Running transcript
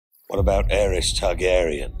What about Aerys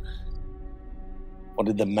Targaryen? What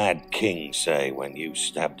did the Mad King say when you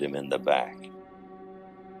stabbed him in the back?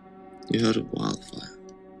 You heard of wildfire?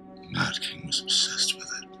 The Mad King was obsessed with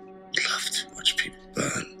it. He loved to watch people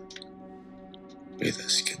burn. With their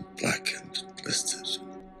skin blackened, blistered,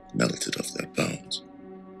 melted off their bones.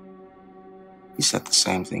 He said the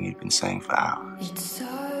same thing he'd been saying for hours.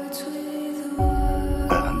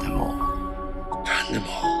 Burn them all. Burn them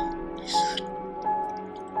all, he said.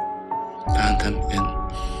 Burn them in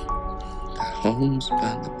their homes,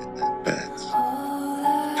 burn them in their beds.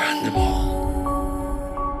 Burn them all.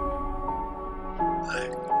 I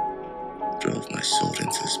drove my sword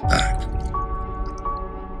into his back.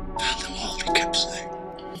 Burn them all, he kept saying.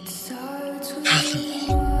 Burn them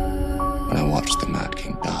all. When I watched the Mad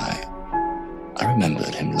King die, I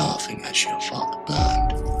remembered him laughing as your father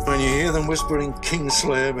burned. When you hear them whispering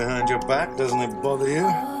Kingslayer behind your back, doesn't it bother you?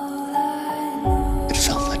 It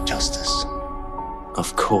felt like justice.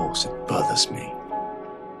 Of course it bothers me.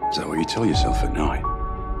 Is that what you tell yourself at night?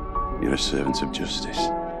 You're a servant of justice.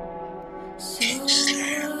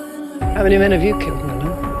 Kingslayer. How many men have you killed,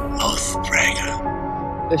 Nana? Oathbreaker.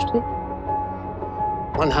 50?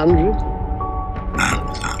 100? Man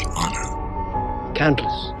without honor.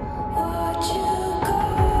 Countless.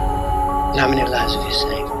 And how many lives have you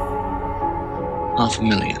saved?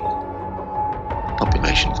 500,000.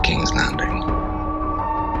 Population of King's Landing.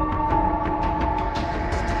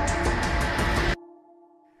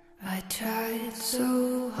 I tried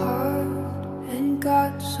so hard and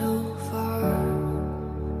got so far,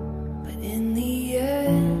 but in the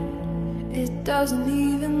end, it doesn't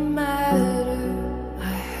even matter. I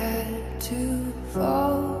had to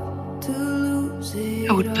fall to lose it.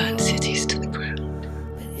 I would burn cities to the ground.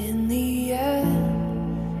 But in the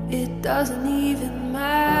end, it doesn't even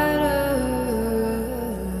matter.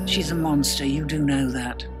 She's a monster, you do know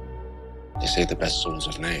that. They say the best swords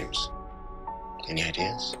have names. Any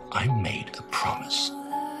ideas? I made a promise.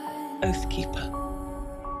 Oathkeeper.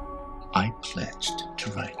 I pledged to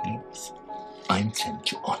write an oath. I intend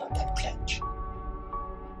to honor